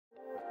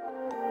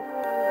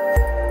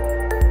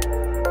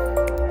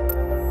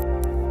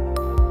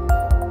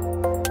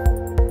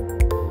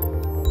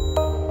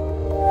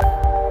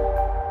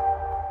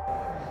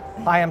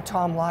Hi, I'm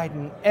Tom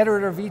Lydon,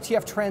 editor of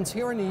ETF Trends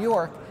here in New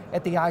York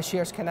at the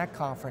iShares Connect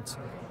conference.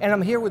 And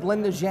I'm here with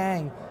Linda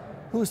Zhang,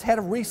 who's head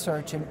of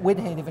research at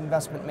Windhaven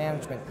Investment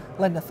Management.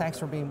 Linda, thanks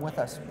for being with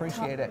us.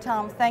 Appreciate it.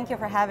 Tom, thank you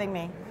for having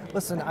me.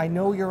 Listen, I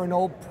know you're an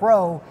old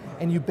pro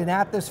and you've been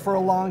at this for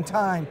a long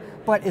time,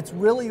 but it's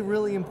really,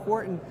 really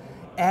important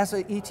as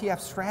an ETF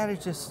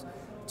strategist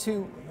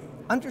to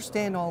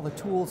understand all the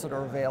tools that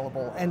are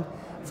available. And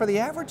for the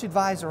average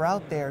advisor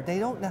out there, they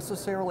don't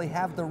necessarily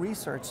have the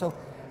research. So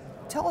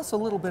tell us a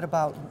little bit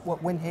about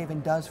what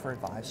Windhaven does for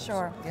advisors.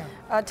 Sure.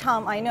 Yeah.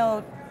 Tom, I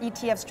know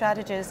ETF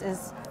strategist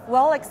is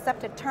well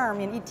accepted term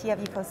in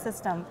ETF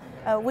ecosystem.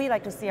 We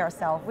like to see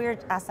ourselves, we're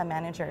asset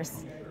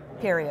managers,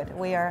 period.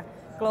 We are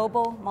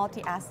global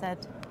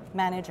multi-asset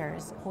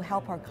managers who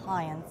help our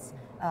clients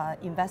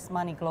invest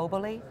money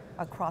globally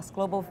across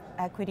global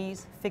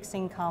equities, fixed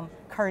income,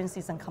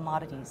 currencies, and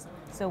commodities.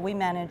 So we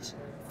manage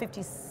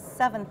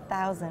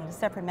 57,000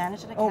 separate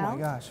managed accounts. Oh my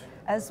gosh.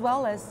 As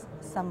well as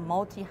some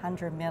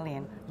multi-hundred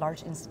million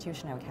large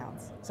institutional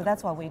accounts. So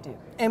that's what we do.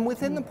 And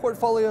within the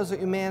portfolios that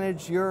you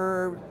manage,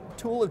 your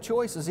tool of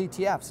choice is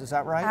ETFs, is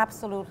that right?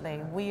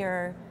 Absolutely.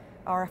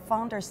 Our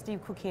founder, Steve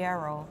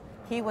Cucchiaro,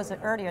 he was an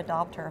early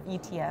adopter of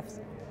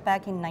ETFs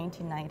back in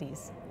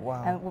 1990s.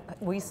 Wow. And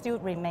we still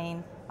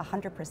remain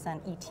 100%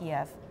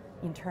 ETF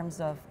in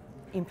terms of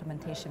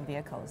implementation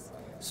vehicles.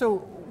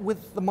 So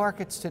with the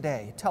markets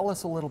today, tell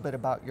us a little bit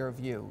about your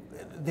view.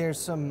 There's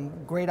some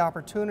great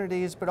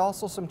opportunities, but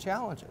also some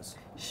challenges.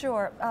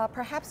 Sure.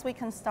 Perhaps we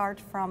can start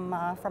from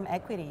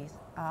equities.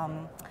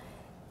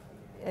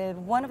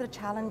 One of the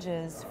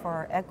challenges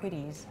for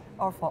equities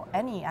or for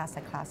any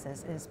asset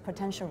classes is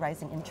potential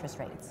rising interest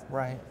rates.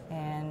 Right.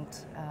 And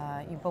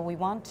but we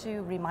want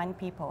to remind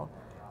people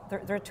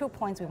there are 2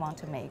 points we want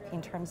to make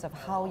in terms of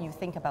how you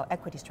think about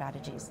equity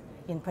strategies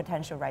in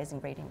potential rising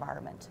rate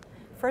environment.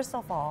 First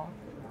of all,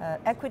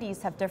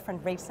 equities have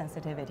different rate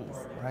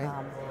sensitivities.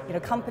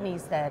 Right.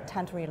 Companies that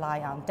tend to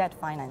rely on debt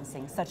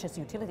financing, such as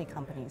utility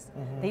companies,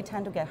 they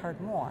tend to get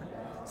hurt more.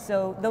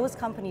 So those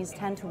companies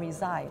tend to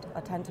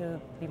tend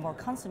to be more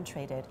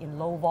concentrated in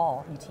low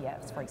vol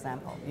ETFs, for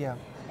example. Yeah.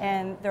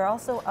 And there are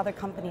also other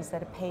companies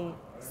that pay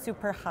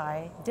super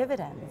high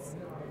dividends.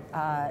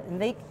 And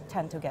they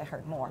tend to get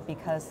hurt more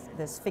because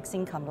this fixed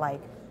income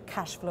like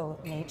cash flow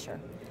nature.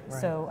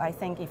 Right. So I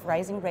think if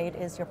rising rate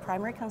is your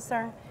primary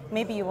concern,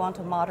 maybe you want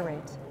to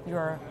moderate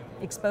your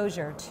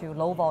exposure to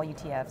low vol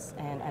ETFs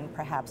and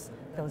perhaps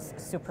those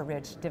super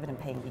rich dividend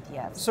paying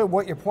ETFs. So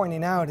what you're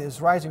pointing out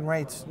is rising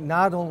rates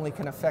not only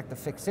can affect the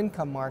fixed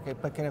income market,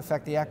 but can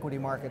affect the equity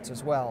markets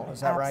as well. Is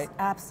that right?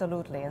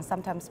 Absolutely, and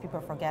sometimes people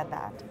forget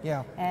that.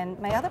 Yeah. And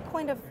my other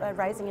point of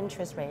rising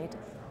interest rate,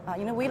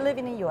 we live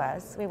in the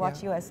US, we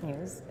watch US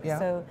news. Yeah.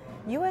 So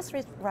US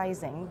rates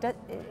rising,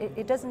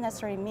 it doesn't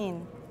necessarily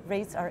mean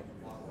rates are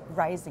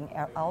rising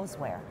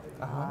elsewhere.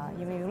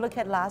 You look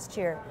at last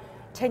year,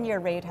 10-year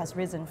rate has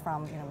risen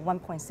from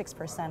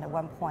 1.6% at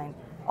one point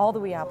all the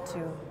way up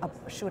to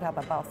shoot up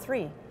about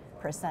 3%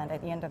 at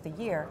the end of the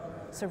year.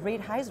 So rate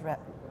has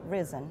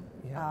risen,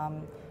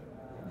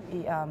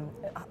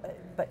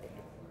 but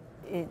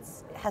it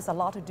has a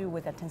lot to do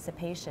with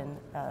anticipation.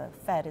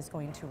 Fed is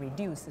going to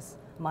reduce this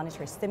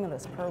monetary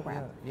stimulus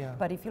program.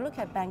 But if you look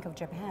at Bank of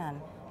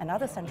Japan and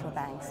other central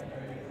banks,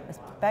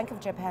 Bank of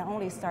Japan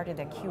only started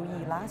at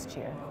QE last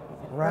year,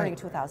 early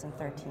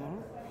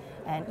 2013,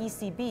 and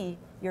ECB,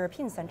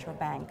 European Central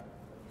Bank,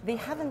 they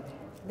haven't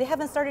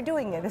started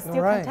doing it. They're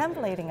still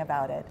contemplating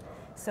about it.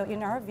 So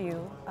in our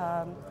view,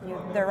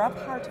 there are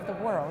parts of the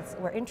world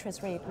where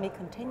interest rate may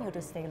continue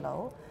to stay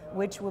low,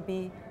 which will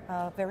be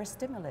very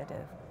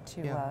stimulative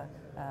to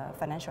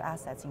financial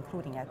assets,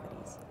 including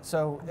equities.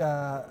 So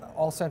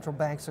all central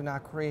banks are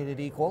not created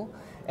equal,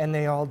 and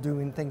they all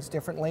doing things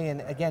differently.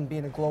 And again,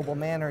 being a global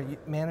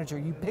manager,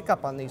 you pick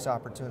up on these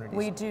opportunities.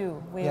 We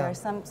do. We are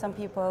some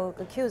people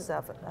accuse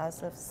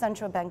us of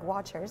central bank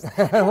watchers.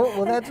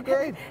 Well, that's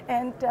great.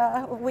 And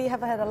we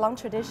have had a long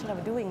tradition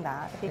of doing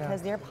that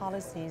because their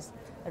policies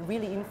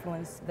really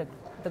influence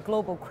the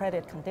global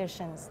credit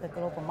conditions, the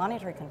global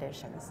monetary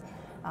conditions.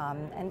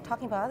 And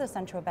talking about other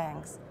central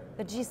banks,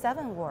 the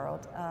G7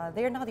 world,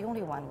 they're not the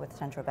only one with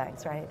central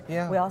banks, right?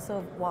 Yeah. We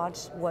also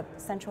watch what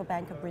Central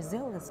Bank of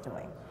Brazil is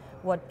doing,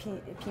 what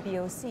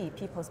PBOC,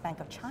 People's Bank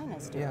of China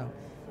is doing.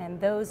 Yeah. And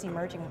those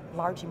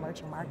large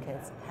emerging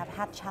markets have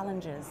had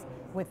challenges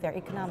with their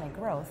economic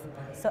growth.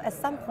 So at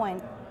some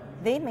point,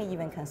 they may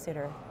even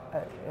consider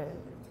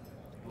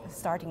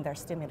starting their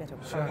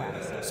stimulative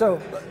programs. So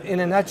in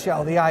a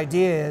nutshell, the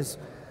idea is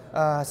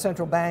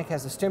central bank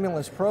has a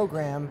stimulus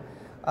program,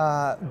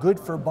 good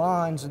for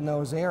bonds in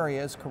those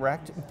areas,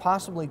 correct?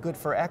 Possibly good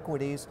for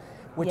equities,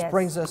 which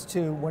brings us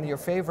to one of your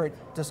favorite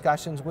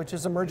discussions, which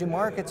is emerging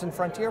markets and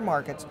frontier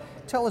markets.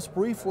 Tell us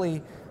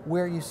briefly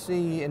where you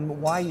see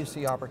and why you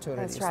see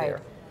opportunities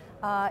there.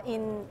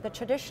 In the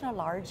traditional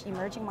large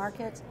emerging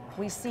markets,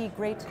 we see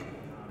great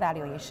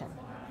valuation,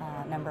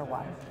 number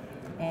one.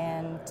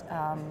 And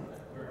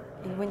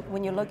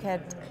when you look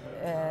at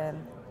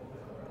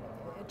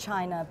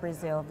China,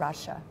 Brazil,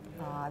 Russia,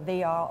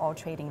 they are all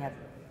trading at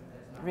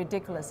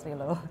ridiculously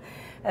low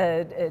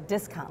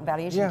discount,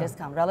 valuation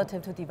discount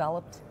relative to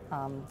developed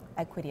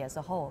equity as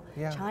a whole.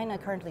 China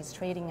currently is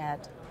trading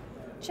at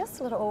just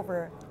a little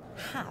over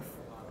half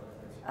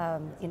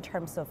in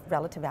terms of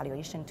relative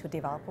valuation to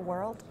developed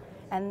world.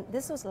 And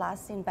this was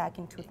last seen back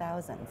in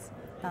 2000s.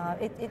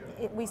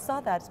 We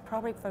saw that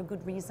probably for a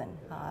good reason.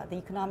 The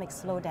economic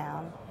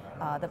slowdown,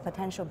 the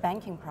potential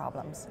banking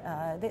problems,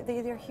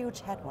 they're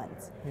huge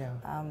headwinds.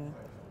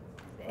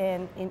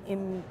 And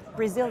in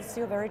Brazil, it's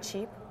still very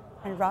cheap.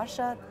 And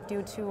Russia,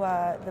 due to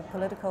the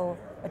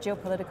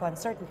geopolitical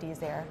uncertainties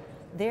there,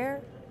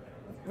 their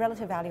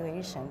relative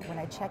valuation, when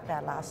I checked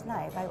that last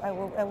night,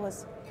 I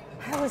was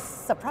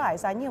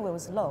surprised. I knew it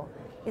was low.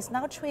 It's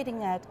now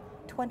trading at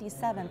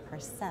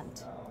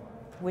 27%,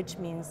 which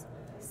means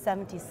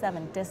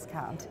 77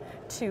 discount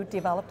to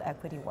developed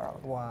equity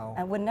world. Wow.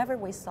 And whenever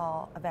we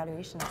saw a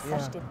valuation at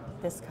such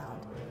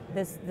discount,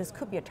 this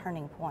could be a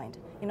turning point.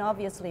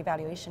 Obviously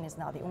valuation is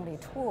not the only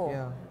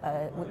tool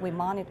we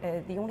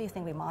monitor, the only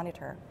thing we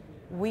monitor.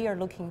 We are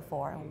looking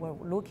for, and we're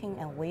looking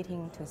and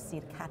waiting to see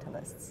the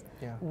catalysts.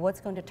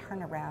 What's going to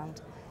turn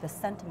around the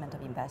sentiment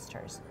of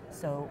investors?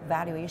 So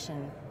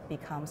valuation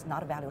becomes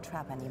not a value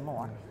trap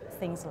anymore.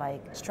 Things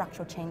like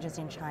structural changes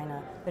in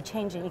China, the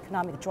changing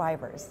economic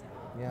drivers,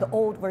 the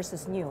old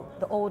versus new,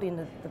 the old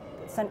in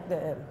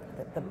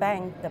the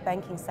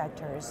banking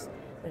sectors,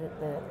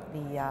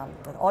 the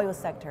oil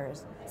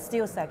sectors,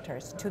 steel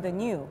sectors, to the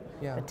new,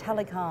 the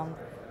telecom,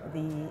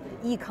 the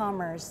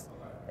e-commerce,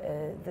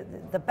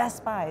 the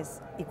Best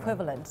Buy's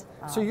equivalent.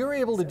 So you're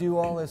able to do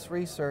all this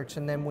research,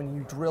 and then when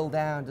you drill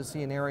down to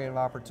see an area of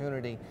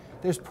opportunity,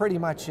 there's pretty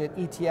much an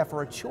ETF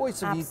or a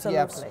choice of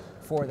ETFs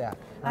for that.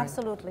 Right?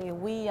 Absolutely.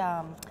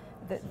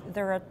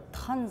 There are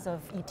tons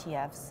of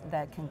ETFs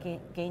that can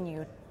gain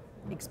you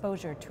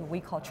exposure to we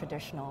call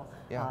traditional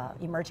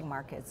emerging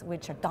markets,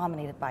 which are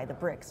dominated by the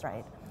BRICS,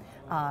 right?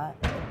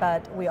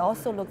 But we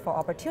also look for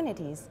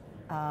opportunities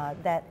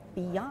that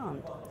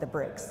beyond the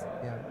BRICS.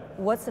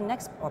 What's the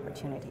next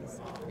opportunities?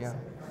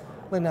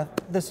 Linda,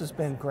 this has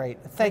been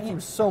great. Thank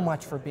you so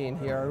much for being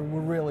here. We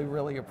really,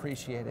 really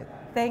appreciate it.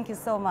 Thank you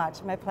so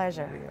much. My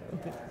pleasure.